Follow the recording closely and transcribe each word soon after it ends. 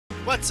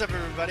What's up,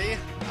 everybody?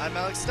 I'm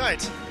Alex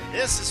Knight.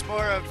 This is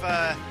more of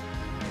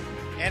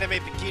Anime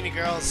Bikini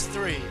Girls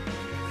 3.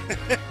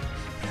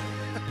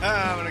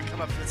 I'm gonna come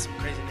up with some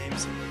crazy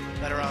names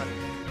later on.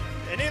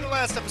 And in the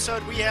last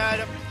episode, we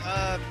had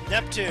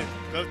Neptune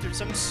go through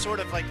some sort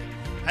of like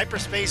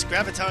hyperspace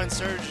graviton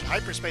surge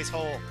hyperspace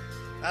hole.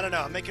 I don't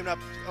know. I'm making up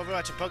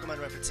Overwatch and Pokemon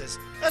references.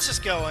 Let's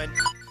just go in.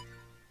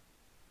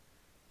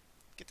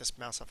 Get this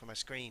mouse off of my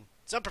screen.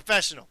 It's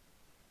unprofessional.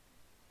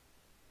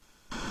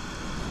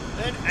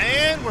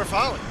 And we're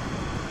falling.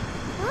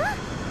 Huh?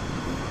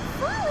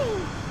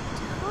 Falling?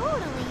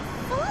 Totally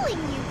falling,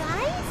 you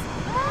guys.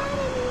 But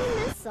I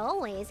mean, this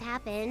always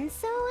happens,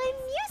 so I'm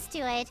used to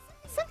it.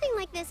 Something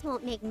like this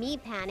won't make me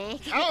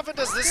panic. How often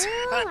does this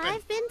happen?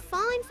 I've been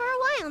falling for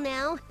a while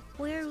now.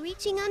 We're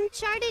reaching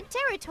uncharted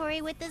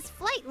territory with this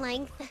flight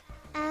length.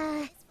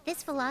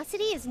 This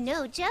velocity is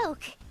no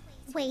joke.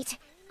 Wait,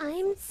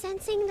 I'm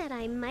sensing that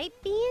I might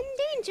be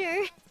in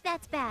danger.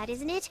 That's bad,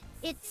 isn't it?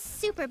 It's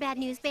super bad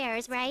news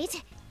bears, right?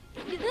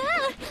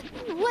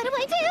 What do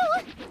I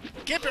do?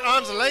 Keep your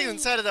arms and legs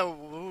inside of the...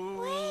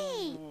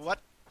 Wait. What?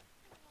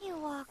 You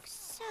walk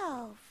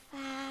so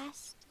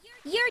fast.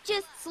 You're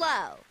just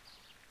slow.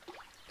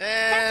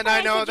 And I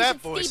know that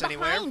voice stay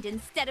anywhere. behind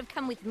instead of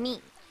come with me.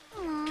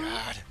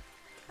 God,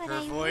 But her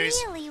I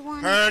voice really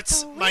want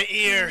hurts to go my with you.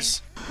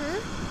 ears. Huh?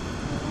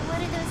 What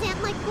are those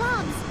ant-like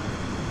blobs?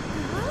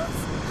 Girls?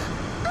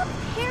 A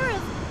pair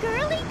of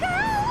girly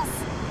girls?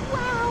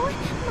 Wow,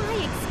 my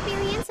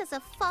experience as a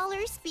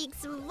faller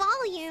speaks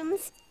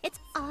volumes. It's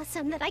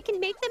awesome that I can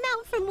make them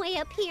out from way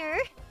up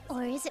here.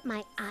 Or is it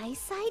my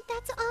eyesight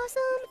that's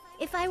awesome?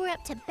 If I were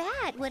up to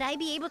bat, would I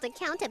be able to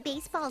count a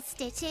baseball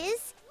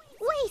stitches?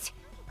 Wait,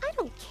 I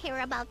don't care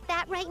about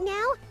that right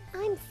now.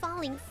 I'm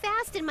falling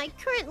fast and my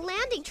current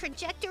landing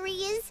trajectory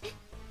is...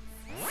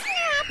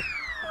 Snap!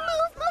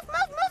 Move, move,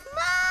 move,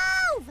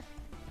 move, move!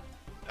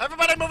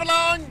 Everybody move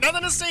along!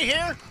 Nothing to see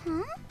here!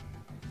 Hmm?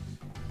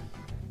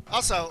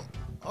 Also,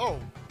 oh,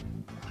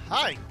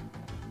 hi.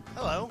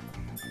 Hello.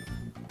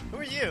 Who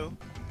are you?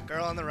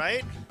 Girl on the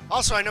right?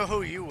 Also, I know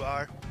who you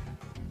are.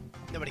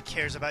 Nobody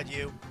cares about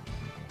you.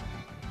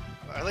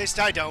 Or at least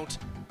I don't.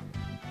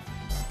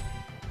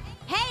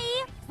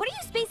 Hey, what are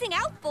you spacing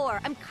out for?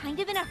 I'm kind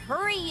of in a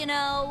hurry, you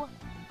know.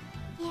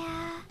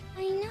 Yeah,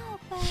 I know,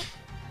 but...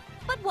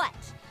 But what?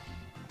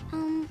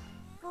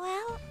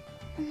 Well,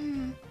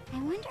 I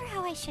wonder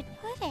how I should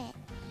put it.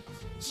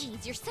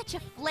 Jeez, you're such a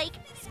flake.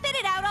 Spit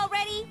it out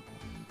already.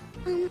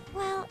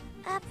 Well,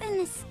 up in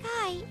the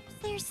sky,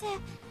 there's a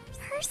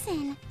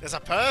person. There's a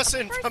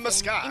person from the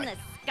Person sky. In the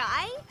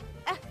sky?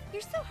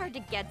 You're so hard to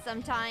get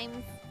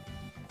sometimes.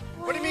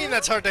 What do you mean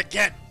that's hard to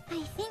get?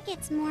 I think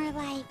it's more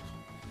like...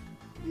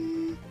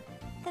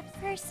 the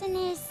person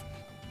is...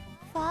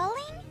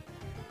 falling?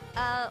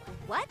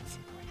 What?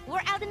 We're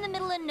out in the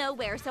middle of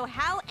nowhere, so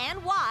how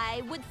and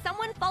why would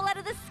someone fall out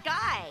of the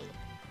sky?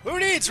 Who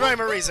needs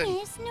rhyme or The reason? thing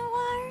is,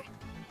 Noir...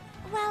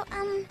 Well,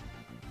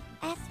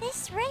 at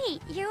this rate,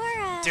 you're,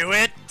 Do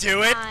it,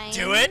 do it,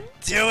 do it,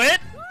 do it!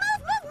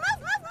 Move, move, move,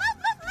 move,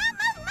 move, move,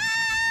 move,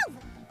 move!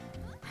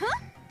 Huh?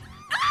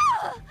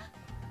 Ah!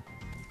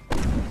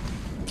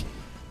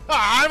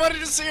 Ah, I wanted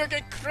to see her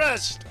get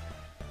crushed!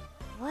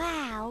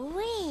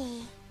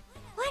 Wowee.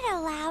 What a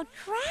loud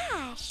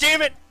crash.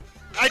 Damn it!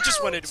 I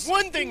just wanted Ouch!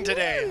 one thing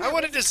today. I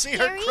wanted to see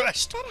her Scary.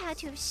 crushed. That had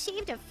to have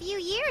shaved a few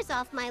years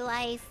off my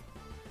life.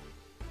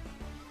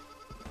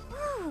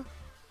 Ooh,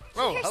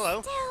 Oh, you're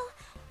hello. Still...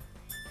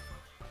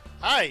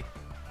 Hi.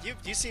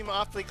 You seem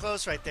awfully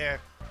close right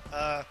there.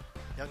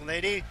 Young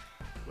lady,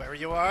 whoever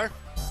you are,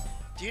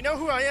 do you know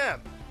who I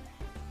am?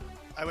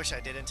 I wish I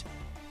didn't.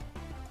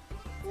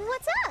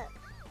 What's up?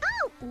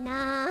 Oh,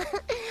 nah.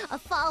 A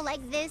fall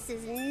like this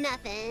is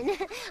nothing.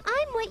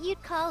 I'm what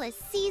you'd call a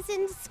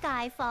seasoned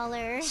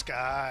skyfaller.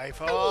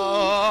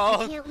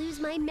 Skyfall. I can't lose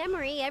my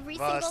memory every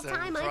single Boston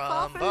time I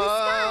fall from the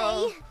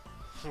sky.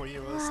 We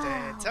will Wow.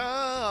 stand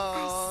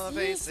tall, A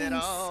face it seasoned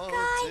all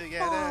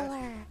together.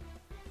 skyfaller.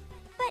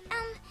 But,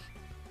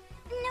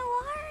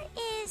 Noir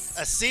is...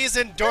 A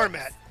seasoned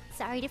doormat.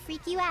 Sorry to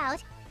freak you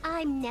out.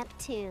 I'm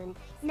Neptune.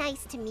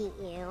 Nice to meet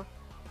you.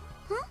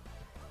 Huh?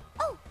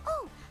 Oh,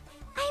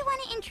 I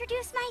want to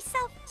introduce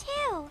myself,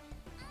 too.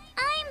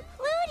 I'm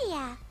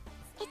Plutia.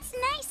 It's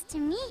nice to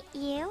meet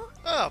you.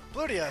 Oh,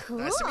 Plutia.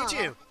 Nice to meet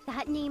you.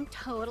 That name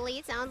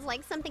totally sounds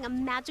like something a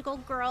magical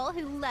girl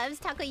who loves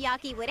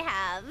takoyaki would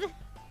have.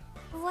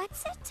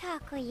 What's a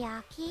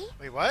takoyaki?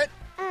 Wait, what?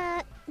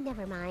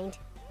 Never mind.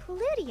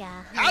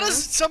 Plutia. How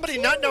does somebody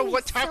Too not know many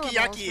what syllables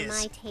takoyaki for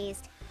is? my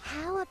taste.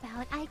 How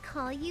about I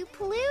call you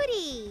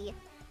Plutie?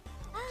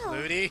 Oh,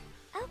 Plutie?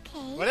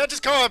 okay. Why not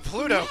just call her In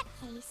Pluto? that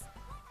case,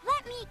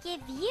 let me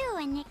give you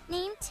a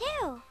nickname,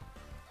 too.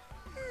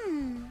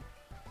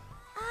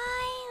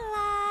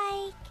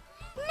 I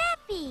like...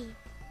 Neppy.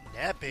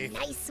 Nappy.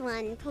 Nice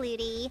one,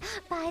 Plutie.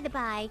 By the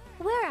by,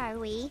 where are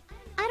we?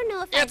 I don't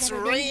know if It's I've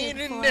ever been here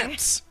raining before.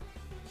 nips.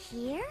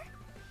 Here?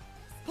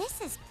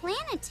 This is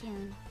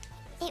Planetoon.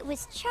 It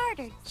was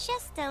chartered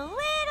just a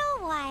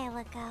little while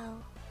ago.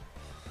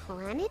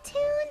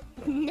 Planetoon?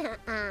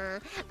 Nuh-uh.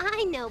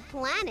 I know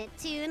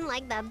Planetoon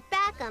like the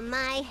back of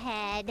my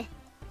head.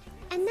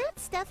 And that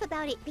stuff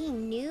about it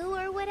being new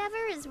or whatever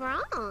is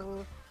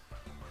wrong.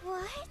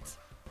 What?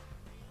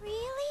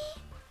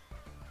 Really?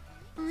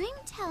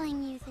 I'm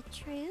telling you the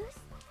truth.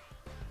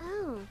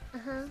 Oh,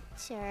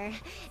 sure.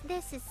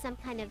 This is some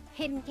kind of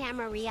hidden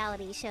camera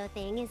reality show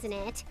thing, isn't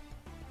it?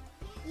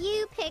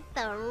 You picked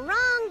the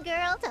wrong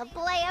girl to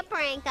play a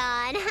prank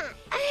on.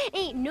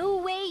 Ain't no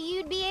way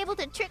you'd be able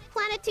to trick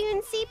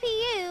Planetoon's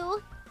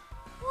CPU.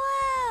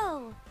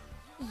 Whoa!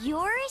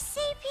 You're a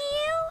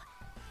CPU?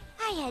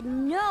 I had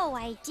no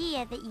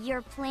idea that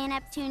you're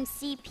Planeptune's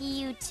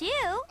CPU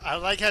too. I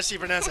like how she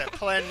pronounced it.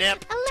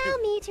 Planep. Allow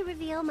me to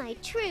reveal my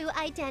true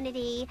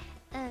identity.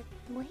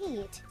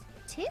 Wait.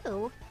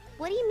 Two?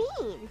 What do you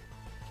mean?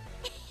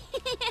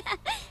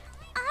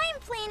 I'm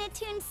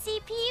Planeptune's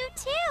CPU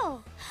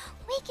too.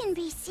 We can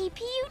be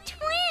CPU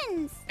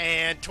twins.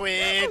 And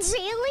twins.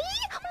 Really?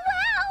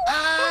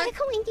 Wow!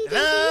 Coinky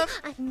dinky.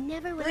 I've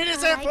never really Read it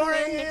thought I'd for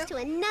run you. next to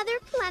another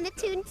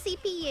Planetoon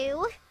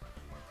CPU.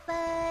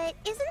 But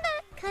isn't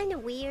that kind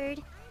of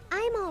weird?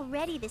 I'm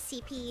already the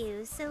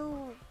CPU,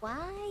 so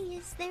why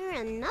is there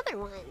another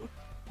one?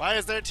 Why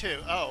is there two?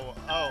 Oh,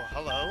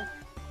 hello.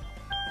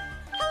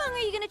 How long are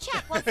you gonna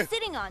chat while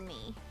sitting on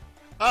me?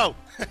 Oh.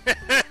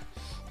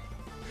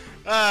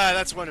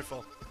 That's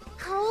wonderful.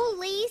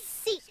 Holy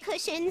seat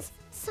cushions!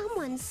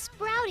 Someone's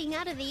sprouting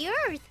out of the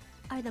earth.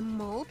 Are the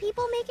mole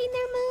people making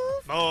their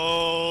move?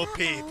 Mole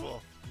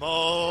people.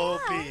 Mole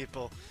Yeah.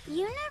 people.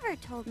 You never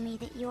told me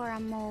that you're a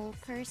mole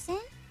person.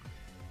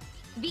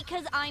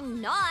 Because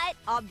I'm not,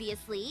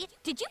 obviously.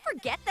 Did you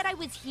forget that I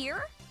was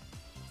here?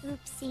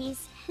 Oopsies.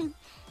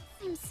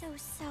 I'm so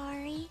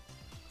sorry.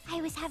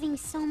 I was having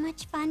so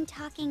much fun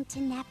talking to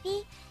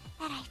Neppy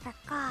that I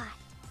forgot.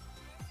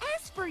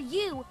 As for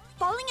you,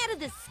 falling out of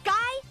the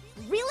sky?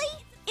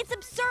 Really? It's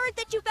absurd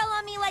that you fell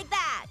on me like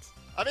that.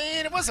 I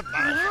mean, it wasn't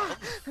my Yeah, fault.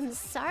 I'm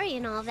sorry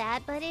and all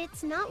that, but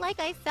it's not like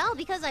I fell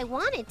because I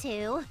wanted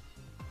to.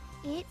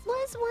 It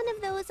was one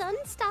of those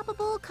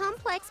unstoppable,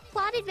 complex,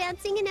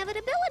 plot-advancing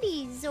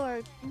inevitabilities,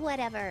 or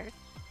whatever.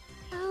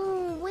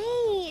 Oh,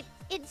 wait.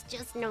 It's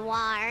just Noir.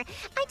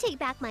 I take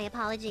back my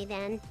apology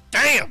then.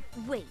 Damn!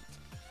 Wait,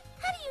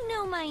 how do you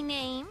know my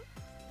name?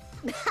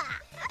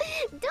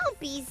 Don't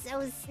be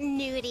so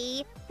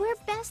snooty. We're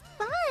best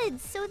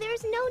buds, so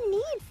there's no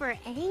need for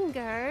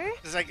anger.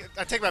 It's like,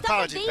 I take my Stop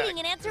apology evading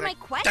back. and answer It's my like,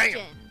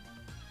 question.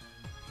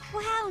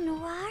 Damn. Wow,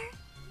 Noir.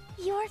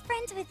 You're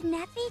friends with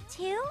Neppy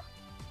too?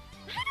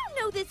 I don't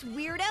know this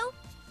weirdo.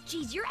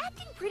 Geez, you're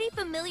acting pretty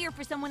familiar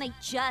for someone I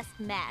just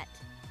met.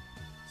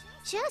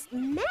 Just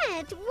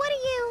met? What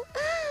are you...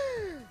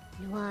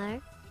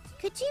 Noir,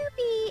 could you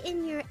be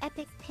in your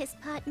epic piss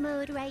pot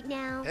mode right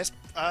now? Yes,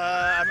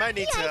 I might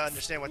need to Yes,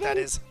 understand what then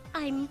that is.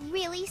 I'm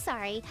really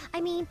sorry.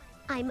 I mean,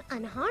 I'm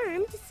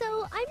unharmed,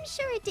 so I'm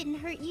sure it didn't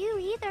hurt you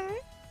either.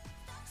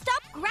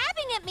 Stop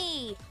grabbing at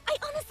me! I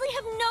honestly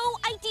have no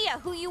idea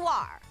who you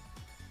are.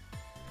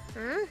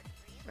 Huh?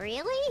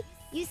 Really?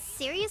 You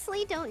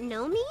seriously don't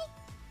know me?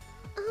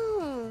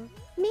 Oh,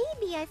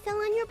 maybe I fell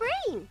on your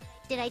brain.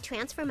 Did I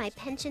transfer my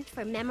penchant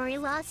for memory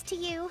loss to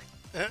you?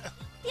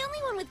 The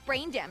only one with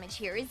brain damage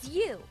here is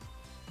you.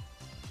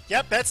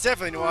 Yep, that's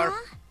definitely Noir.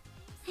 Aw,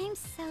 I'm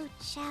so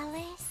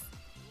jealous.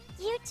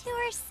 You two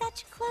are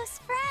such close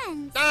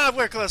friends. Ah,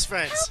 we're close How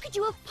friends. could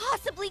you have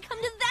possibly come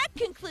to that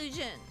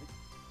conclusion?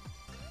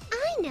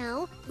 I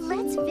know.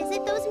 Let's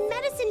visit those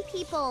medicine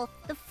people.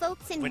 The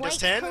folks in Windows white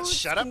 10, coats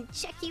shut up. can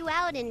check you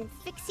out and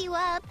fix you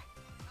up.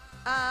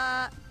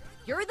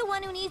 You're the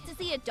one who needs to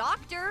see a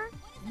doctor.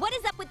 What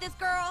is up with this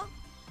girl?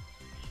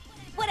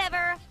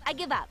 Whatever, I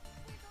give up.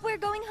 We're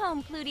going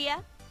home,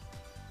 Plutia.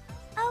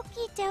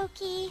 Okie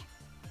dokie.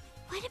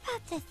 What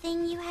about the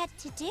thing you had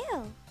to do?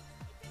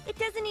 It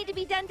doesn't need to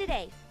be done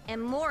today.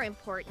 And more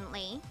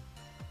importantly...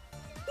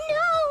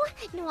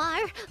 No!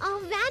 Noir, I'll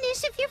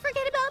vanish if you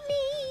forget about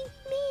me.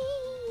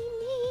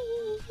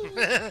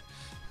 Me.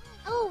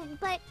 Oh,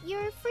 but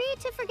you're free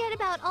to forget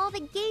about all the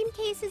game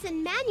cases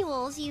and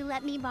manuals you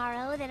let me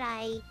borrow that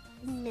I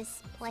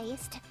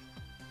misplaced.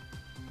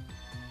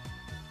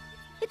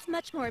 It's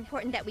much more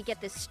important that we get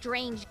this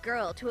strange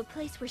girl to a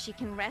place where she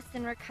can rest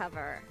and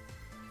recover.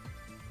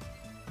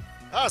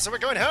 Oh, so we're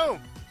going home.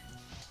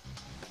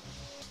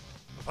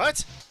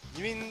 What?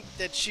 You mean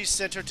that she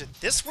sent her to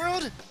this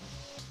world?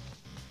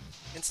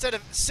 Instead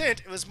of sent,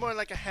 it was more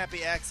like a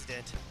happy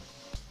accident.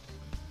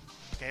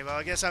 Okay, well,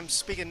 I guess I'm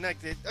speaking like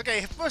the...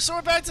 Okay, so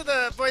we're back to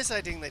the voice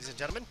acting, ladies and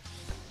gentlemen.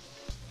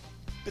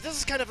 But this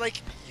is kind of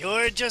like,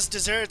 you're just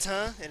desserts,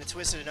 huh? In a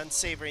twisted and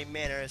unsavory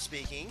manner of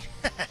speaking.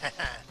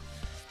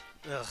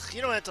 Ugh,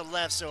 you don't have to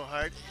laugh so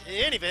hard. In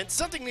any event,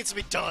 something needs to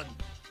be done.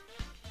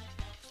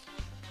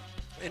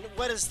 And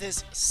what is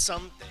this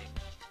something?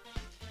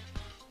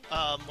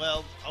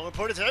 Well, I'll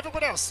report it to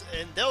everyone else,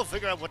 and they'll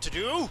figure out what to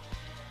do.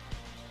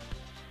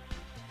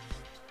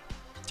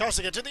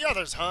 Tossing it to the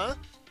others, huh?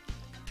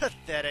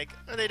 Pathetic.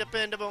 Are they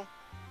dependable?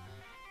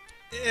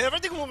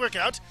 Everything will work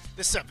out.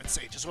 The 7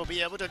 sages will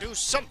be able to do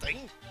something.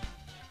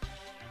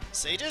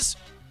 Sages?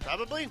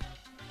 Probably.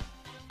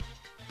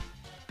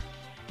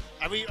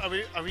 Are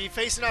we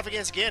facing off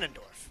against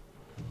Ganondorf?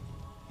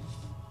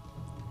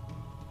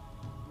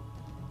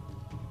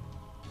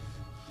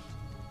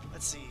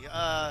 Let's see,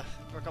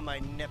 work on my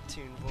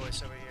Neptune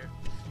voice over here.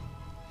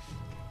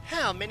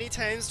 How many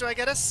times do I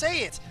gotta say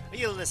it? Are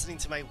you listening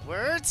to my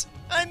words?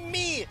 I'm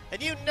me,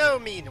 and you know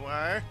me,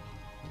 Noir.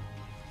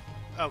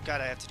 Oh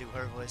god, I have to do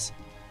her voice.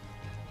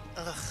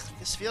 Ugh,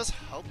 this feels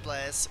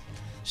hopeless.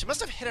 She must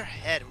have hit her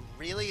head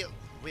really,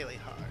 really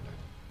hard.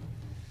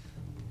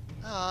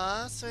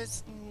 Aw, so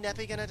is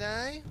Neppy gonna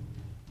die?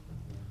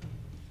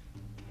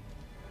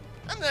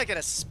 I'm not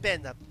gonna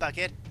spin the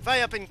bucket. If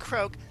I up and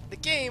croak, the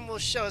game will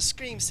show a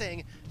scream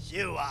saying,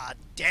 "You are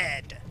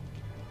dead."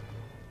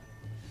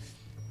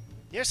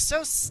 You're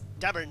so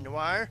stubborn,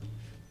 Noir.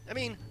 I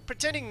mean,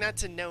 pretending not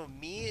to know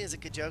me is a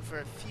good joke for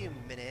a few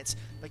minutes,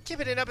 but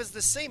giving it up is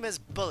the same as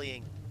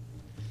bullying.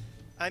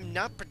 I'm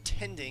not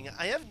pretending.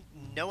 I have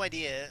no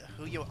idea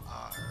who you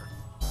are.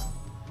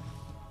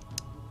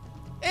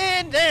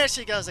 And there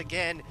she goes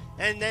again.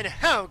 And then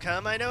how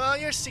come I know all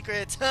your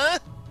secrets, huh?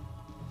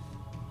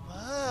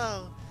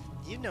 Whoa,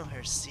 you know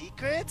her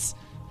secrets?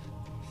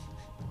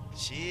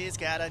 She's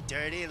got a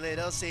dirty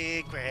little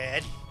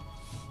secret.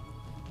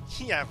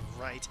 Yeah,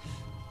 right.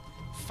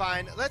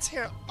 Fine, let's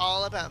hear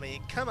all about me.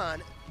 Come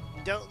on,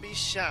 don't be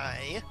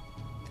shy.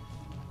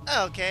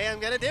 Okay, I'm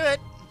gonna do it.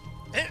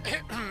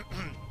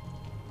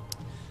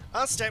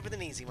 I'll start with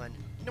an easy one.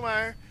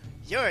 Noir,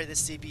 you're the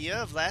CPU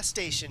of Last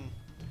Station.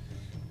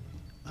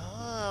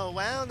 Oh,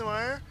 wow,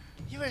 Noir.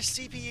 You are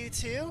CPU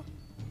too?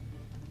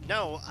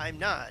 No, I'm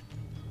not.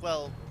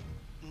 Well,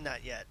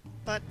 not yet.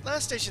 But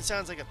Last Station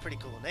sounds like a pretty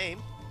cool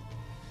name.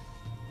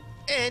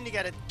 And you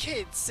got a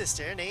kid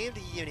sister named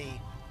Uni.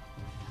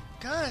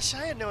 Gosh,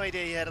 I had no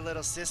idea you had a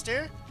little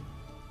sister.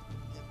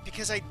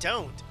 Because I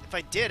don't. If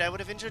I did, I would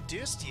have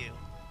introduced you.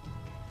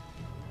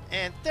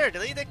 And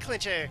thirdly, the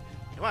clincher.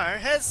 Noir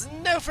has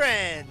no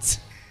friends.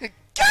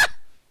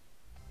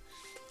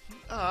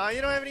 Aw,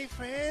 you don't have any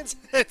friends?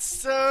 It's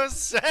so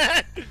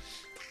sad.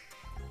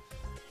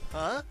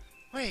 Huh?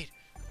 Wait,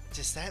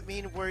 does that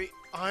mean we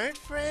aren't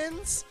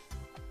friends?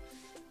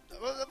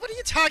 What are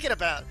you talking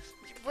about?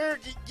 We're,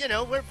 you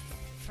know, we're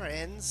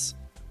friends.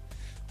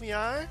 We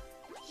are?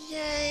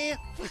 Yay!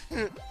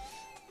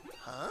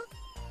 Huh?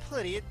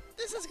 Pluty,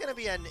 this is gonna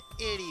be an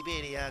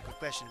itty-bitty awkward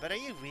question, but are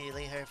you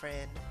really her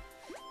friend?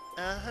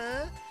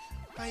 Uh-huh.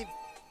 My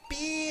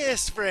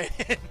best friend.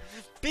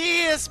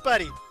 Best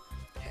buddy.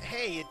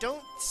 Hey,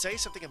 don't say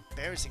something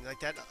embarrassing like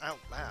that out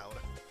loud.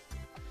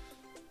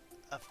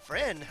 A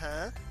friend,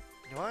 huh?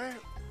 Noir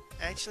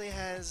actually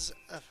has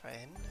a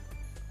friend?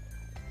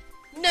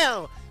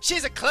 No!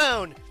 She's a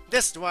clone!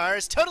 This Noir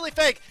is totally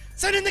fake!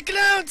 Send in the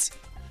clones!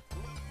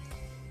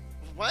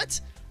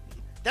 What?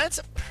 That's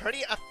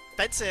pretty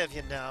offensive,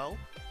 you know.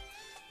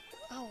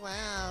 Oh,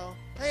 wow.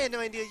 I had no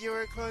idea you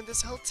were a clone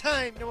this whole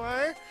time,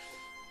 Noir.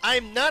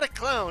 I'm not a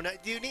clone.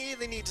 You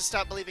really need to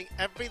stop believing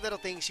every little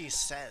thing she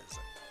says.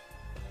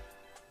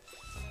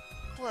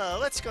 Whoa,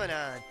 what's going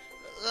on?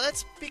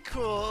 Let's be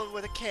cool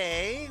with a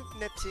K,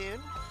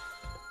 Neptune.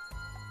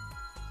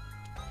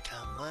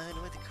 Come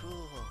on with the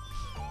cool.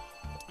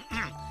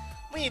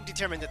 We've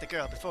determined that the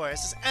girl before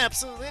us is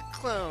absolutely a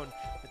clone,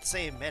 with the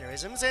same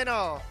mannerisms and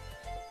all.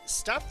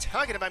 Stop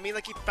talking about me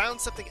like you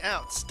found something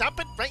out. Stop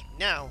it right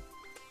now.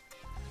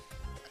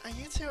 Are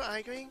you two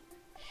arguing?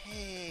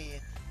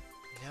 Hey,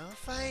 no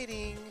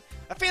fighting.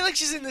 I feel like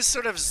she's in this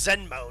sort of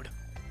zen mode.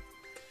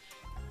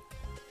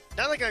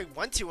 Not like I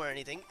want to or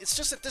anything, it's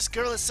just that this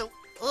girl is so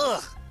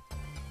ugh.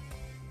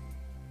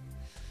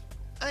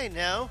 I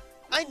know.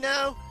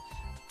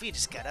 We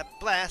just gotta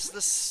blast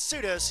the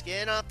pseudo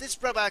skin off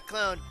this robot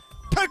clone.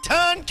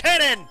 Proton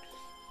cannon!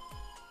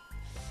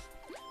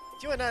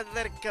 You will not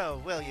let it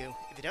go, will you?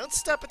 If you don't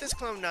stop with this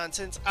clone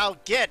nonsense, I'll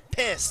get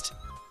pissed.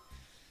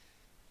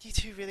 You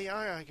two really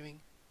are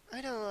arguing.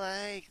 I don't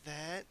like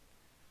that.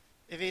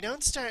 If you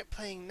don't start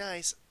playing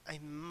nice, I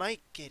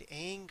might get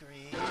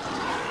angry.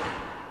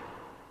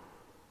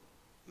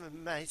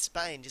 My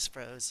spine just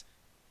froze.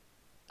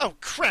 Oh,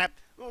 crap!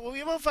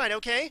 We won't fight,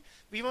 okay?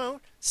 We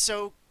won't.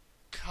 So,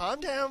 calm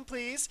down,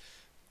 please.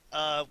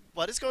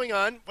 What is going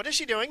on? What is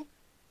she doing?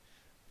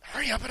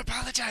 Hurry up and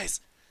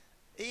apologize!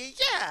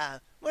 Yeah,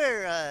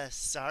 we're,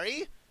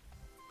 sorry.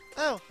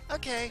 Oh,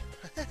 okay.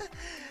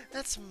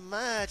 That's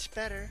much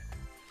better.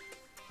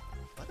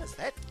 What is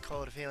that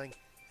cold feeling?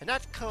 And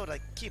not cold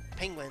like cute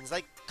penguins,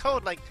 like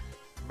cold like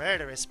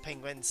murderous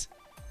penguins.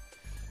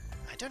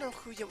 I don't know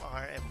who you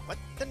are and what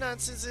the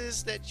nonsense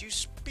is that you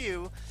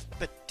spew,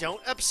 but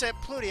don't upset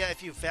Plutia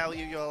if you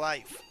value your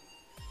life.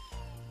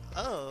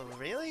 Oh,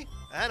 really?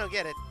 I don't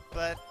get it,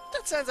 but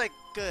that sounds like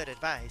good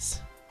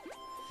advice.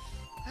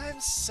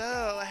 I'm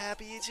so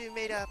happy you two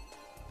made up.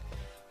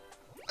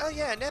 Oh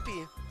yeah,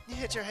 Neppy, you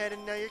hit your head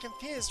and now you're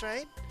confused,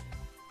 right?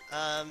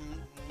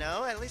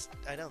 No, at least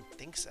I don't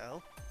think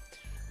so.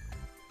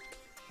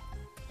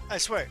 I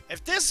swear,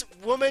 if this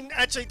woman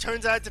actually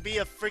turns out to be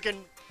a freaking,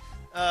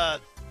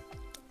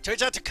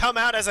 turns out to come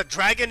out as a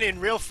dragon in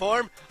real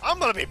form, I'm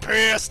gonna be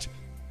pissed!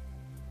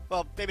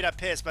 Well, maybe not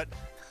pissed, but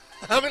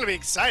I'm gonna be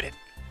excited.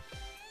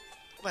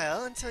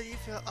 Well, until you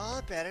feel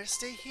all better,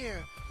 stay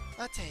here.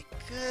 I'll take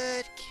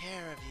good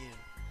care of you.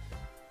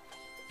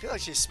 I feel like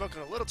she's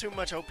smoking a little too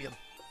much opium.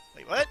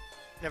 Wait, what?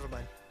 Never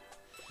mind.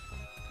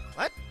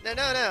 What?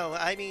 No.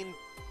 I mean,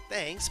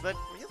 thanks, but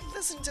you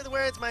listen to the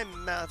words my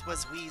mouth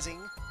was wheezing.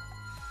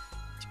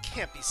 You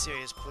can't be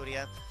serious,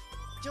 Plutia.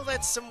 You'll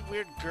let some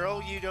weird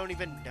girl you don't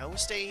even know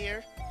stay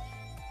here?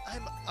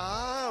 I'm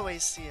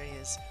always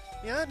serious.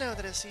 We all know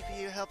that a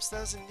CPU helps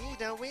those in need,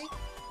 don't we?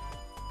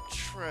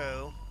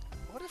 True.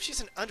 What if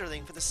she's an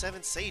underling for the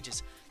Seven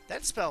Sages?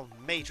 That'd spell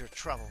major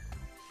trouble.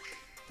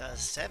 The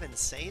Seven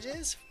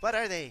Sages? What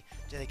are they?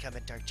 Do they come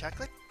in dark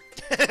chocolate?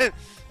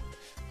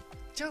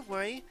 Don't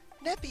worry,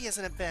 Neppy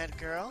isn't a bad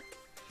girl.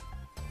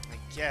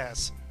 I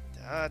guess.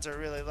 The odds are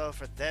really low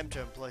for them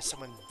to employ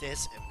someone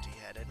this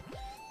empty-headed.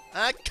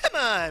 Come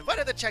on! What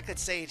are the chocolate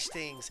sage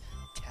things?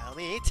 Tell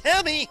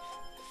me!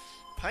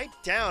 Pipe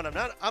down, I'm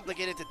not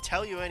obligated to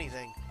tell you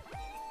anything.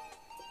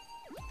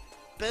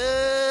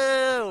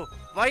 Boo!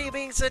 Why are you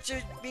being such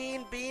a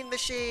mean bean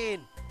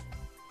machine?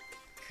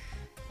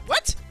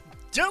 What?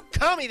 Don't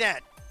call me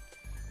that!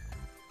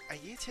 Are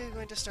you two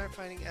going to start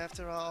fighting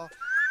after all?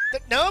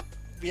 Nope!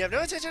 We have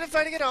no intention of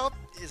fighting at all.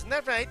 Isn't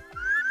that right?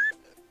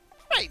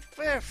 Right,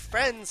 we're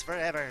friends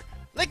forever.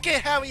 Look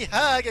at how we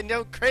hug and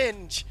don't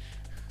cringe.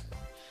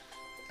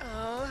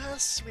 Oh, how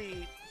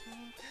sweet.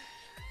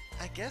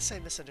 I guess I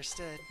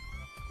misunderstood.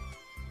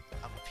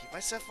 I'll repeat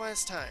myself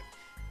last time.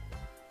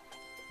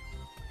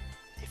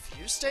 If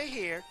you stay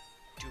here,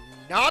 do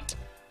not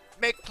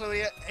make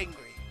Plutia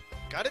angry.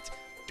 Got it?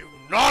 Do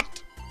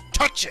not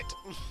touch it!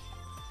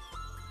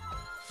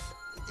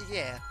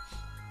 Yeah.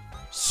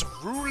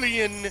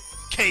 Cerulean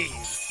Cave.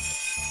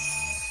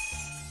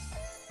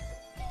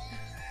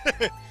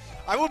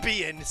 I will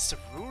be in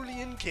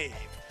Cerulean Cave.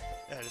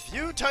 And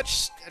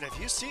if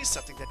you see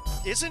something that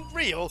isn't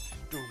real,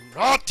 do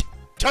not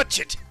touch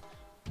it!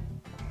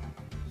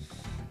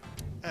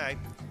 Alright.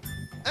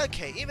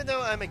 Okay, even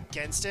though I'm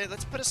against it,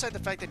 let's put aside the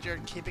fact that you're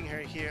keeping her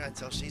here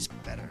until she's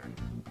better.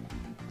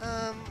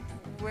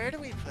 Where do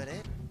we put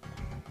it?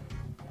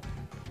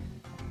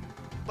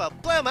 Well,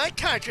 blow my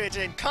cartridge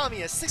and call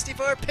me a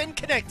 64-pin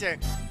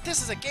connector!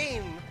 This is a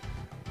game!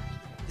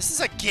 This is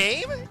a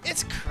game?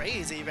 It's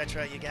crazy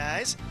retro, you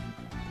guys.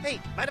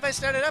 Hey, mind if I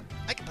start it up?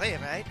 I can play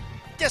it, right?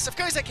 Yes, of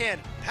course I can!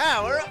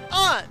 Power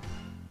on!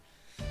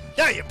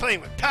 Now you're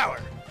playing with power!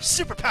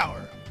 Super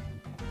power!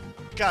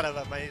 God, I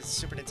love my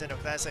Super Nintendo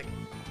Classic.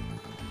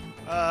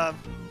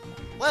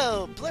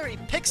 Whoa, blurry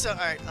pixel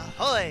art,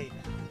 ahoy!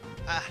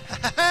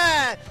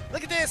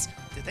 Look at this!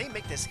 Did they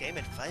make this game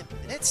in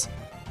 5 minutes?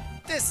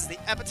 This is the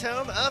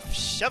epitome of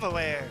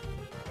shovelware!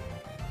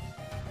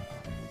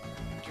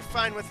 You're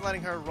fine with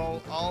letting her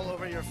roll all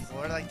over your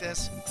floor like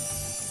this?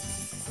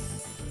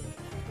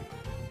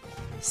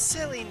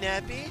 Silly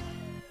Nappy!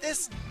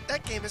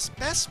 That game is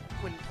best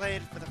when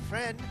played with a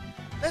friend.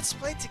 Let's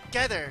play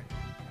together!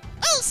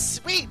 Oh,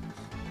 sweet!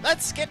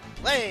 Let's get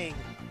playing!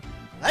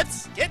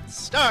 Let's get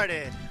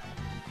started!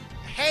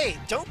 Hey,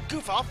 don't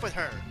goof off with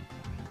her!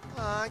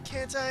 Aw,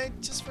 can't I?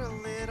 Just for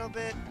a little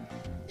bit?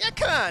 Yeah,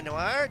 come on,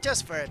 Noir,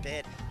 just for a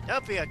bit.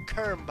 Don't be a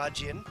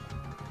curmudgeon.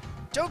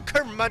 Don't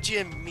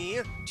curmudgeon me!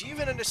 Do you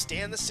even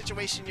understand the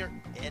situation you're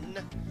in?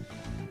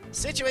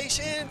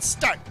 Situation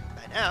start!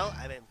 By now,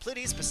 I'm in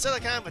Plutia's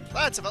Basilicon with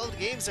lots of old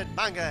games and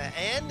manga,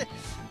 and...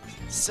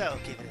 So,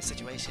 given the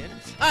situation,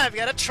 I've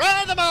gotta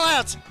try them all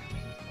out!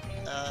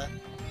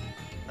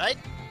 Right?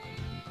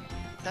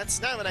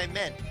 That's not what I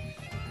meant.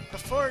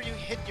 Before you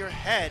hit your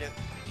head,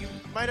 you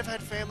might have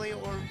had family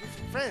or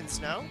friends,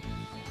 no?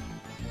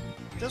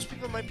 Those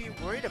people might be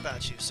worried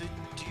about you, so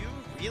do you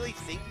really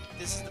think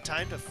this is the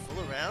time to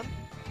fool around?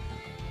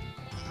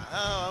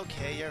 Oh,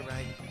 okay, you're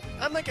right.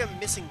 I'm like a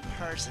missing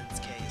persons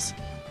case.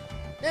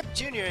 Nep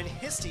Jr. and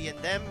Histy and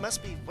them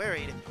must be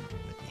worried,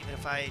 but even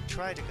if I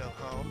try to go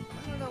home,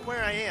 I don't know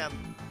where I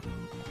am.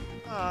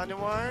 Aw,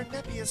 Noir,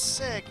 Neppy is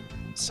sick,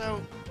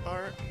 so,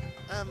 or,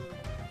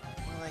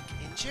 more like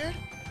injured?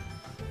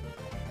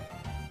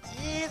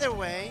 Either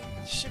way,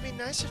 you should be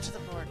nicer to the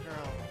poor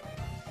girl.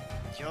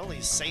 You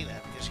only say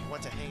that because you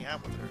want to hang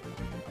out with her.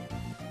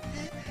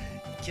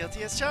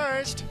 Guilty as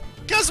charged.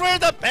 'Cause we're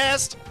the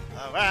best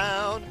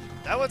around.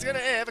 No one's gonna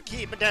ever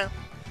keep me down.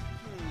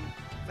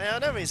 Well,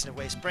 no reason to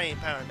waste brain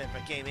power meant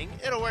for gaming.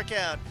 It'll work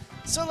out.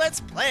 So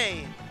let's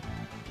play.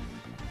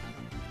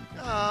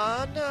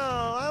 Aw, no.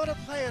 I want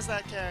to play as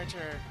that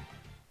character.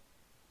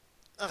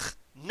 Ugh.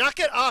 Knock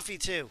it off, you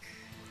two.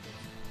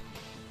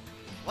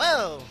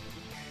 Whoa.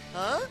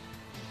 Huh?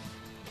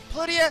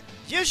 Plutia,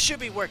 you should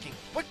be working.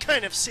 What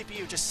kind of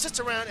CPU just sits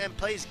around and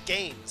plays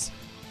games?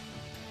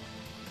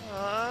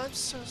 Aw, I'm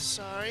so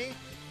sorry.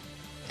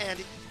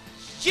 And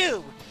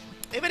you!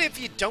 Even if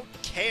you don't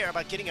care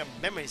about getting your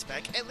memories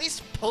back, at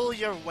least pull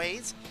your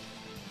ways.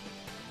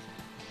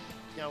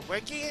 No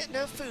working,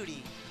 no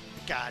foodie.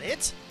 Got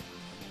it?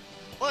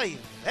 Oy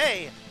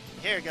vey!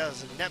 Here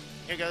goes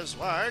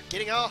War,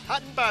 getting all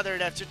hot and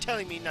bothered after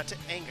telling me not to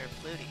anger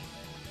Plutie.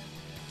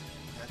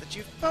 that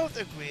you've both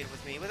agreed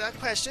with me without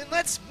question.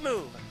 Let's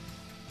move.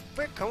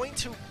 We're going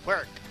to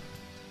work.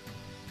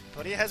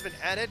 Podia has been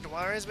added.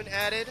 Noir has been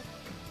added.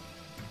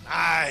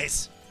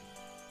 Nice.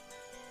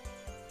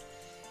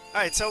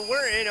 Alright, so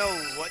we're in,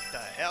 oh, what the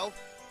hell?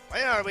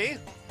 Where are we?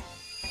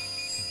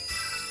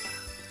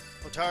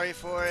 Otari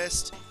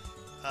Forest.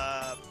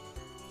 Some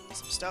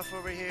stuff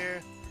over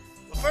here.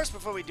 Well, first,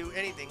 before we do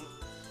anything...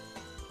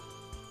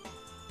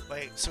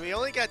 Wait, so we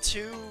only got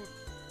two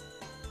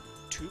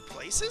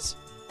places?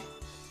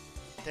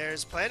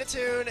 There's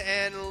Planetoon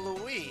and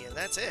Louis, and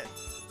that's it.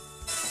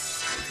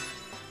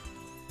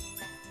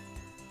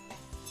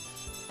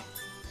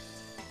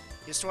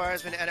 Histoire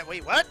has been added.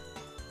 Wait, what?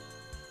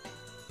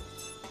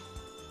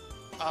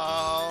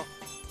 Huh?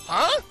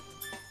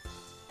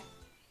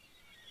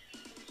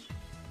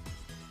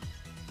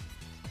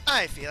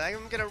 I feel like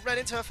I'm gonna run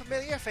into a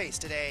familiar face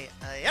today.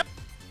 Yep.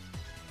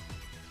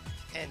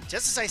 And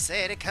just as I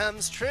said, it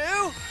comes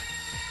true.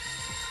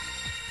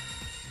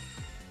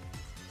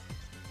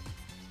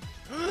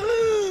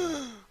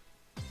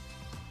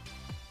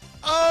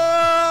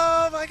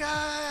 Oh my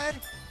god!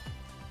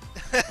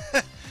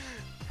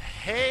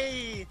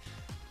 Hey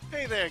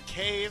there,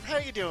 Cave. How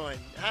you doing?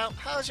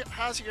 How's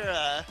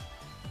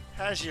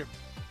your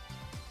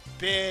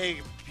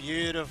big,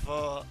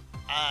 beautiful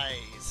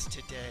eyes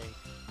today?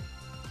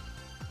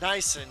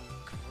 Nice and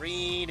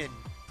green and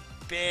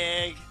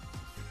big.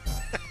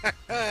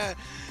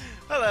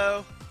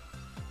 Hello.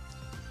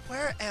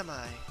 Where am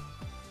I?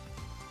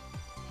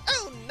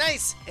 Oh,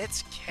 nice!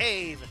 It's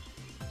Cave.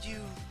 You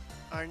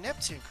are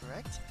Neptune,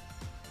 correct?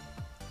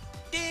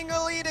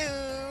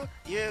 Ding-a-lee-doo!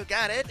 You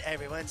got it.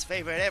 Everyone's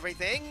favorite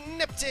everything,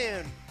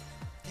 Neptune.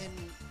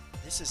 And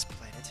this is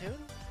Planetoon?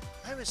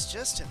 I was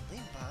just in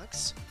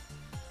Leanbox.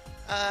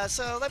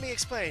 So let me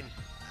explain.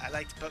 I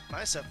like to put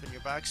myself in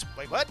your box.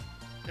 Wait, what?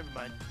 Never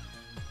mind.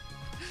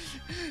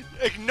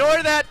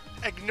 Ignore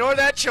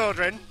that,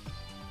 children.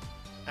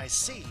 I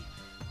see.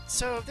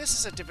 So this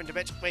is a different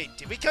dimension. Wait,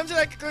 did we come to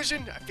that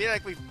conclusion? I feel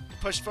like we've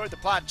pushed forward the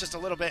plot just a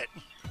little bit.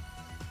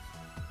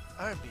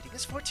 Our meeting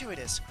is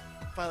fortuitous.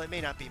 While it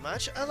may not be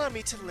much, allow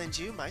me to lend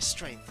you my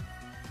strength.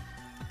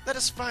 Let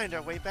us find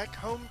our way back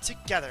home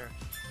together.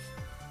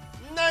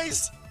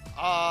 Nice!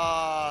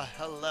 Ah,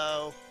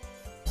 hello.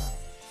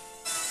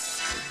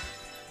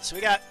 So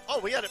we got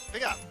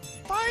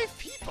 5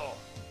 people.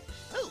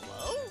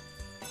 Hello?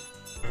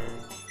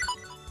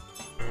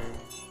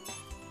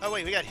 Oh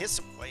wait, we got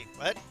wait,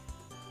 what?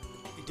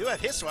 We do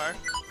have Histoire.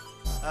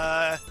 Can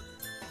I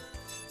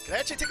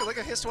actually take a look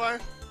at Histoire?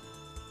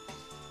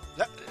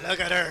 Look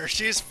at her,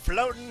 she's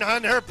floating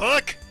on her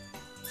book!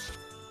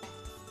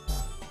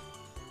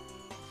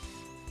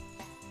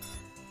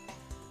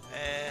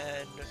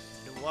 And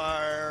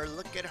Noir,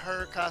 look at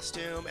her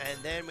costume,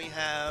 and then we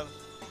have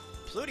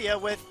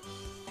Plutia with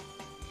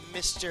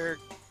Mr.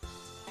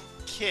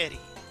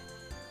 Kitty.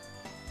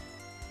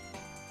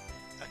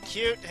 A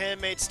cute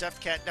handmade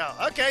stuffed cat. No,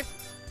 okay.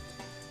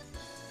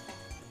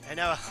 And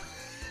now,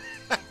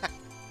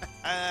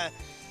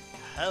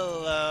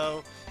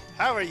 hello.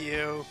 How are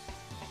you?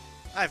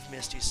 I've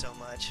missed you so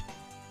much.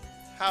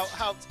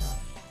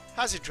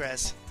 How's your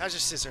dress? How's your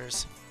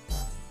scissors?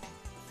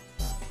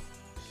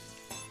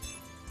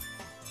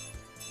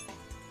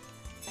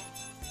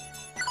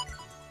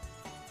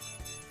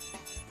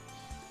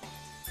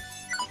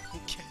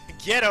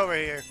 Get over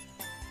here.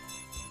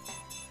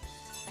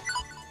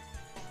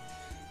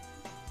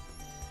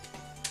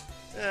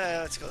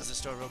 Let's close the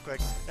store real quick.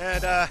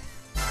 And,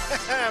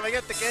 we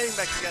get the game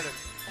back together.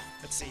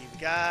 Let's see, we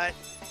got...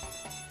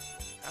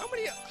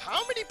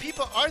 How many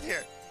people are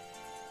there?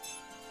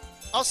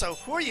 Also,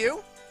 who are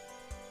you?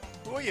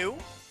 Who are you?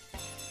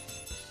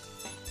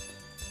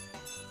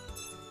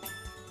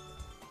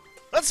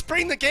 Let's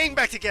bring the gang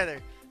back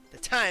together. The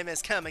time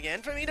has come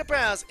again for me to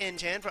browse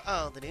InChan for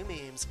all the new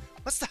memes.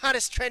 What's the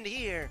hottest trend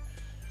here?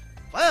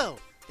 Whoa!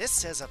 This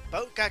says a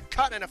boat got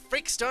caught in a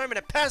freak storm and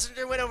a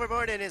passenger went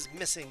overboard and is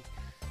missing.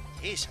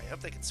 Yeesh, I hope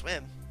they can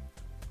swim.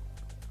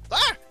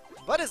 Ah!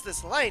 What is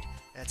this light?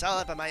 It's all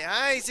up in my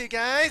eyes, you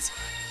guys!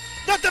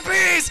 Not the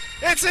bees!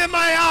 It's in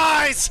my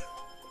eyes!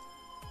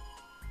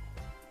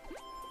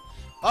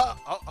 Oh.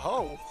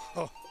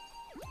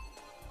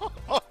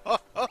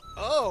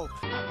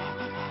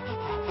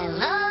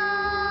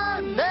 Hello,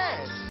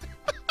 nurse.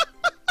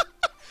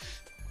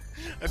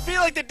 I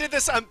feel like they did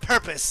this on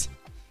purpose.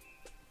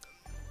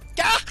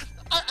 Gah!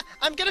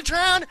 I'm gonna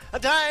drown! I'm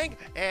dying!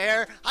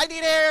 Air! I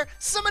need air!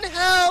 Someone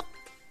help!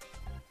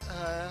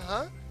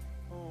 Huh?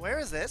 Where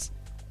is this?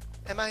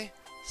 Am I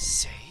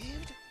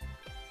saved?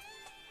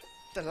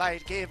 The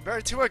light gave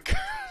birth to a girl.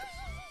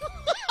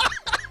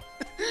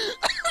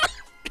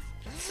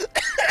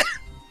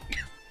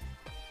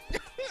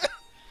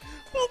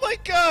 Oh my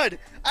god!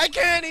 I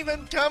can't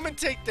even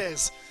commentate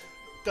this!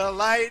 The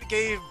light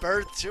gave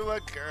birth to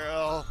a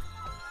girl.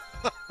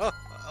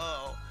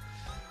 Oh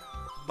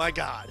my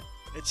god.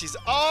 And she's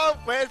all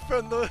wet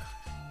from the...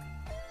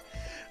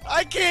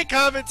 I can't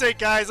commentate,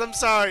 guys. I'm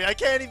sorry. I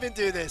can't even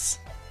do this.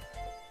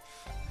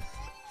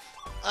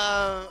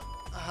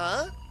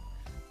 Huh?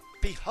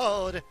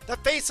 Behold, the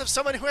face of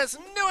someone who has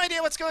no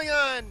idea what's going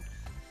on!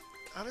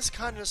 I was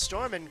caught in a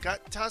storm and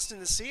got tossed in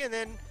the sea, and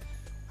then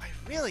I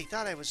really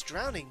thought I was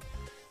drowning.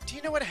 Do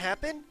you know what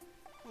happened?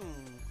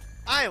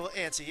 I will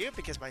answer you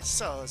because my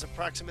soul is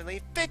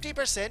approximately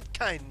 50%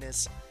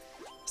 kindness.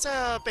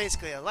 So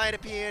basically a light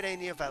appeared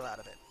and you fell out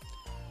of it.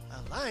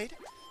 A light?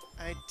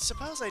 I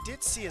suppose I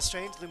did see a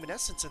strange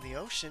luminescence in the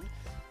ocean.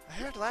 I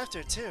heard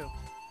laughter too.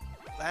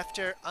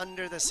 Laughter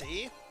under the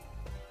sea?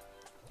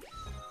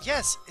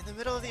 Yes, in the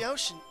middle of the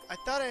ocean. I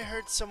thought I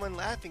heard someone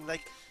laughing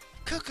like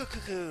cuckoo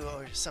cuckoo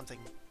or something.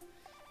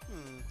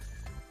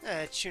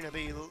 That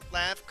Chunabi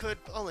laugh could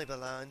only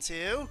belong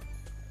to...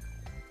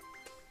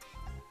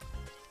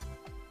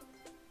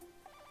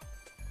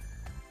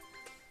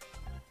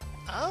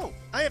 Oh,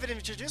 I haven't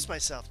introduced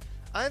myself.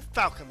 I'm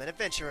Falcom, an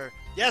adventurer.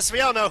 Yes,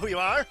 we all know who you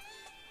are.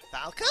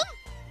 Falcom?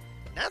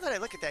 Now that I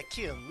look at that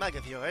cute mug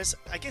of yours,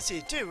 I guess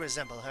you do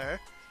resemble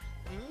her.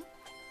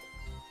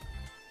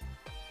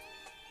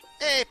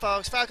 Hey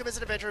folks, Falcom is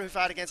an adventurer who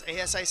fought against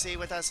ASIC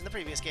with us in the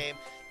previous game.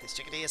 This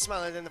chickadee is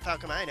smaller than the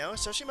Falcom I know,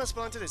 so she must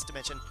belong to this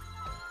dimension.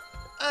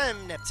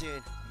 I'm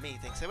Neptune. Me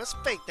thinks it was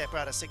fate that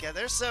brought us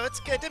together, so it's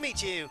good to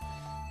meet you.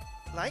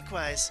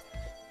 Likewise.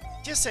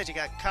 You said you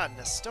got caught in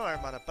a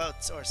storm on a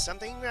boat or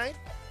something, right?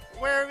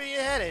 Where were you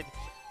headed?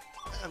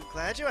 I'm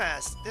glad you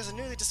asked. There's a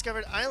newly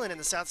discovered island in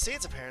the South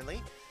Seas,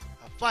 apparently.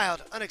 A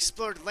wild,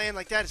 unexplored land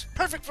like that is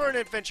perfect for an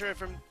adventurer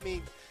from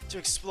me to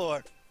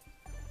explore.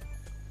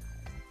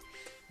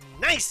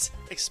 Nice!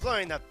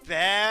 Exploring the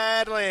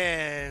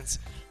Badlands!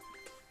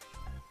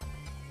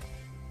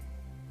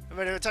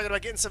 We're talking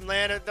about getting some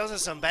land. Those are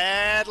some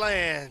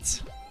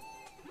Badlands.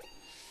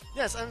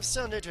 Yes, I'm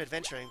still new to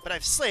adventuring, but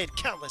I've slayed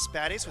countless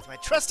baddies with my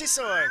trusty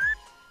sword.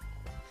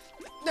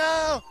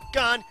 No!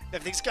 Gone!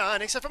 Everything's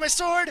gone except for my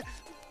sword!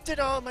 Did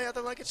all my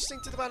other luggage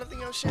sink to the bottom of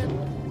the ocean?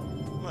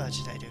 What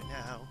should I do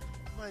now?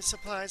 My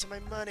supplies and my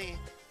money.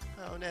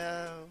 Oh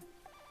no.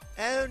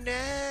 Oh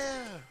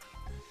no!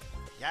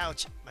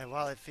 Youch, my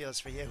wallet feels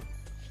for you.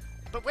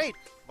 But wait,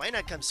 why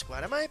not come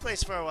squat at my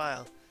place for a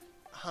while?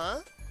 Huh?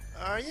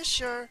 Are you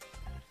sure?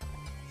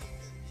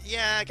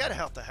 Yeah, I gotta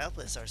help the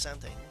helpless or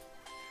something.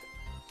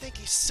 Thank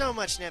you so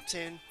much,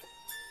 Neptune.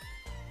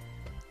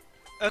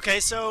 Okay,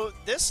 so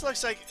this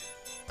looks like,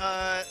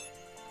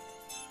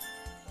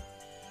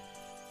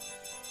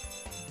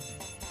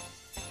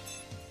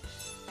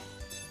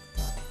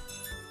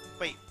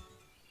 wait.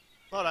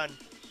 Hold on.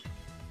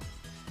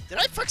 Did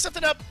I fuck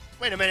something up?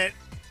 Wait a minute.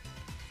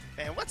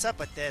 Man, what's up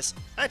with this?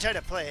 I try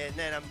to play and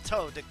then I'm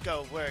told to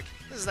go work.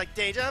 This is like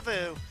deja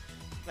vu.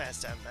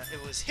 Last time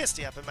it was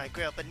Histy up in my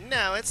grill, but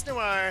now it's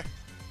Noir.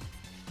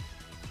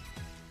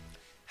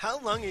 How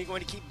long are you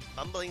going to keep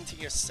mumbling to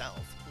yourself?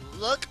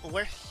 Look,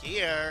 we're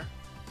here.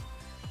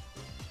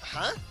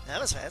 Huh? That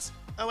was fast.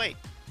 Oh wait,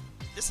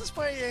 this is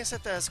where you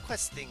set those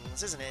quest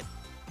things, isn't it?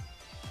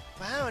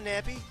 Wow,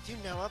 Nappy, you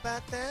know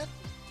about that?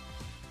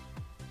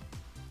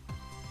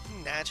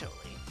 Naturally.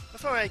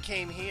 Before I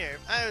came here,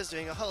 I was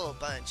doing a whole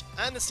bunch.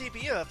 I'm the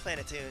CPU of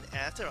Planetoon,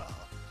 after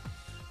all.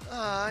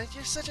 Aw,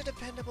 you're such a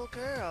dependable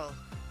girl.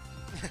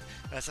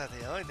 That's not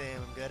the only thing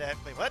I'm good at.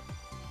 Wait, what?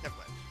 Never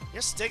mind.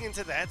 You're sticking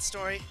to that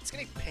story? It's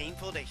gonna be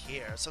painful to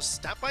hear, so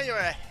stop while you're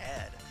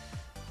ahead.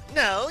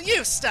 No,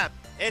 you stop!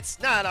 It's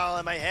not all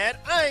in my head.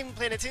 I'm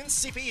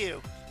Planetoon's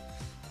CPU.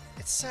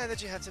 It's sad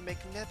that you have to make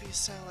Neppy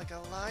sound like a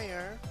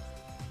liar.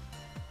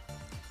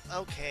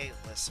 Okay,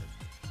 listen.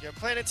 You're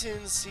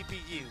Planetoon's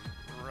CPU,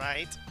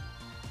 right?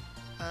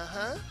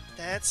 Uh-huh,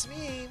 that's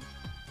me.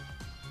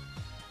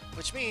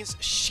 Which means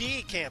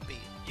she can't be.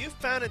 You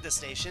founded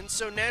this nation,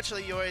 so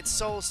naturally you're its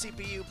sole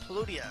CPU,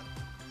 Plutia.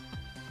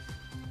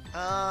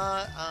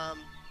 I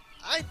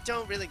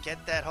don't really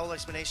get that whole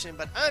explanation,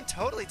 but I'm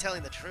totally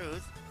telling the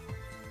truth.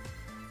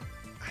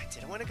 I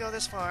didn't want to go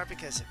this far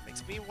because it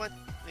makes me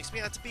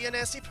out to be a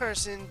nasty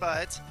person,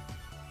 but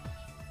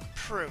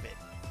prove it.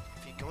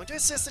 If you're going to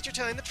insist that you're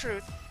telling the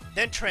truth,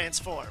 then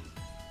transform.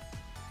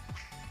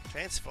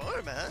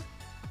 Transform, huh?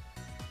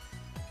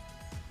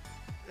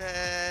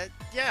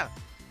 Yeah.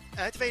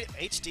 Activate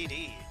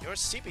HDD, your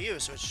CPU,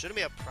 so it shouldn't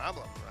be a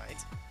problem, right?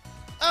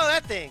 Oh,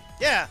 that thing!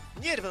 Yeah,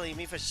 you'd believe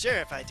me for sure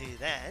if I do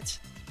that.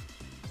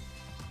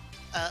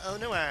 Oh,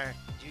 Noir,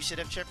 you should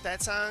have tripped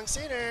that song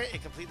sooner.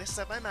 It completely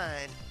slipped my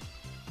mind.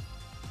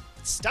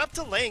 Stop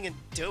delaying and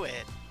do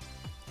it.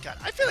 God,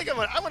 I feel like I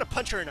want to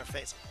punch her in her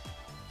face.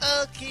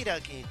 Okie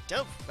dokie,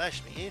 don't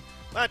rush me.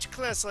 Watch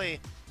closely.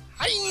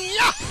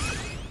 Hiya!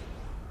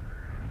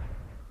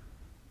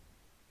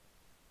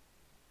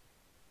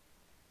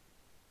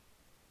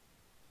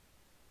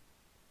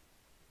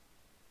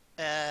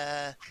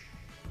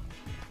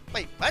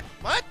 Wait, what?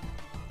 What?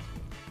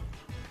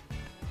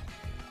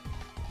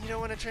 You don't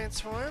want to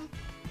transform?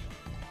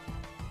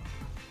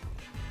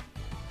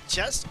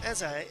 Just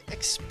as I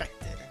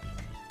expected.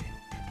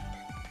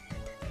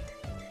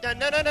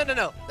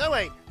 No,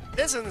 wait.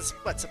 This isn't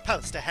what's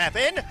supposed to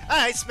happen.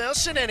 I smell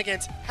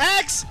shenanigans.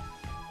 Hacks!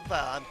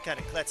 Well, I'm kind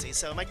of klutzy,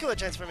 so my cooler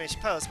transformation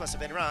pose must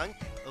have been wrong.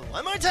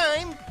 One more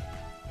time.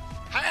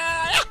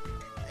 Hi-ya!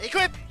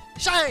 Equip!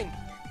 Shine!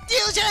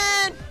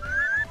 Fusion!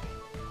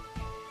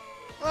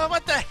 Oh,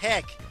 what the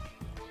heck?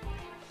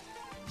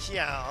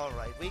 Yeah,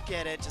 alright, we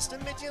get it. Just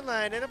admit you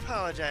lied and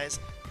apologize.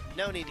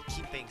 No need to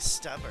keep being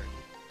stubborn.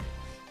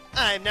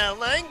 I'm not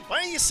lying.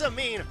 Why are you so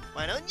mean?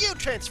 Why don't you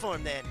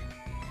transform then?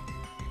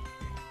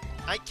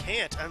 I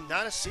can't. I'm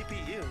not a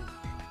CPU.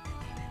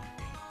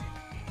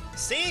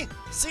 See?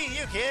 See,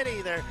 you can't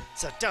either.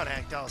 So don't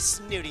act all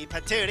snooty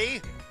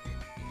patooty.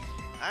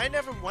 I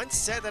never once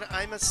said that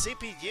I'm a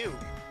CPU.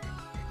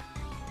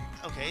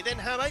 Okay, then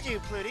how about you,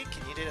 Pluty?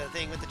 Can you do the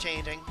thing with the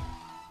changing?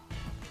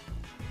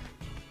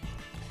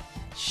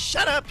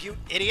 Shut up, you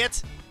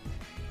idiot!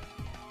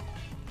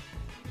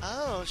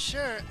 Oh,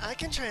 sure, I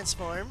can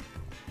transform.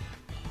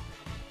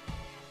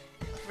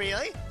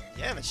 Really?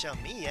 You haven't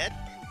shown me yet.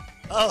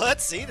 Oh,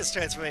 let's see this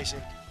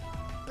transformation.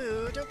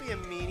 Boo, don't be a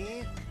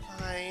meanie.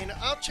 Fine,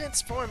 I'll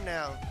transform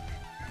now.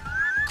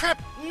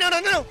 Crap! No,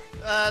 no, no!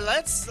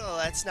 Let's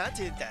not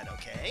do that,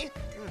 okay?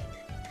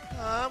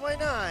 Why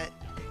not?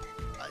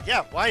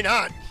 Yeah, why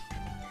not?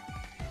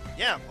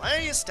 Yeah, why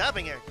are you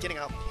stopping her? Getting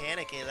all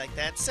panicky like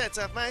that sets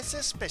off my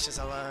suspicious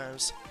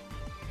alarms.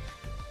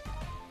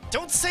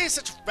 Don't say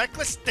such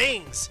reckless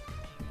things!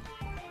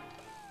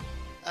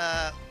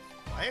 Why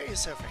are you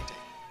so frantic?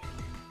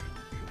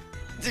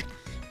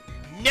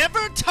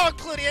 Never talk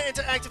Claudia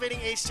into activating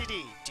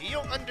HDD. Do you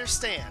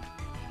understand?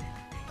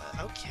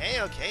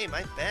 Okay,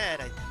 my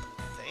bad, I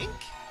think?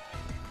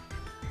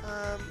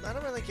 I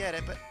don't really get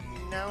it, but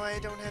now I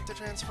don't have to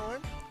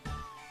transform?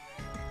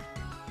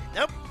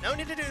 Nope, no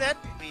need to do that.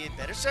 We had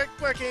better start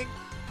working.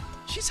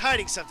 She's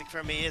hiding something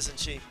from me, isn't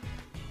she?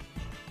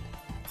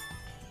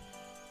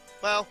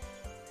 Well,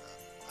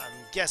 I'm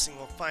guessing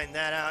we'll find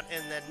that out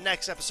in the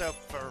next episode.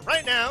 For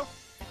right now,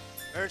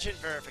 urgent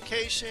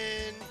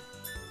verification.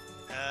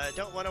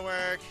 Don't want to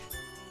work.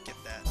 Get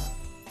that.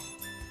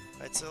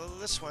 Alright, so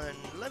this one,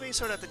 let me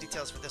sort out the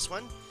details for this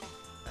one.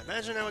 I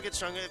imagine I will get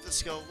stronger if the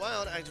skill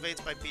Wild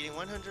activates by beating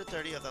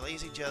 130 of the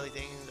lazy jelly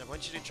things. I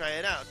want you to try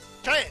it out.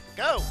 Try it!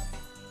 Go!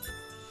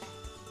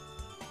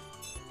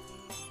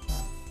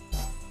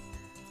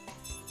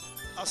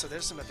 Also,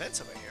 there's some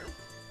events over here,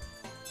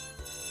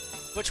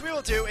 which we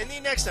will do in the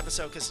next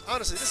episode, because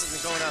honestly, this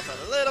has been going on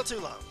for a little too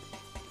long.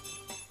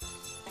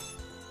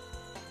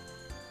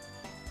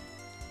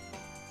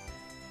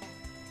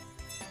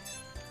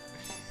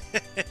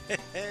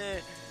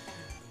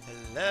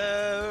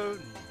 Hello,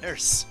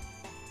 nurse.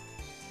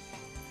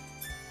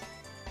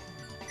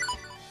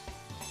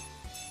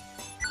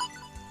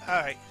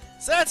 Alright,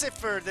 so that's it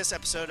for this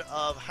episode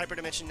of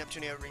Hyperdimension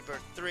Neptunia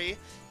Rebirth 3.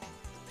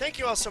 Thank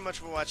you all so much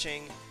for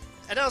watching,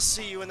 and I'll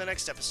see you in the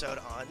next episode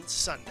on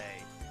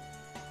Sunday,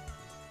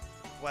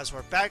 as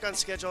we're back on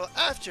schedule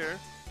after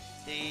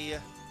the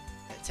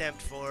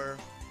attempt for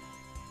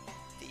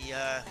the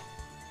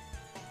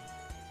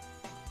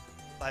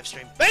live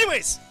stream. But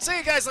anyways, see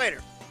you guys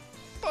later.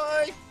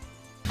 Bye!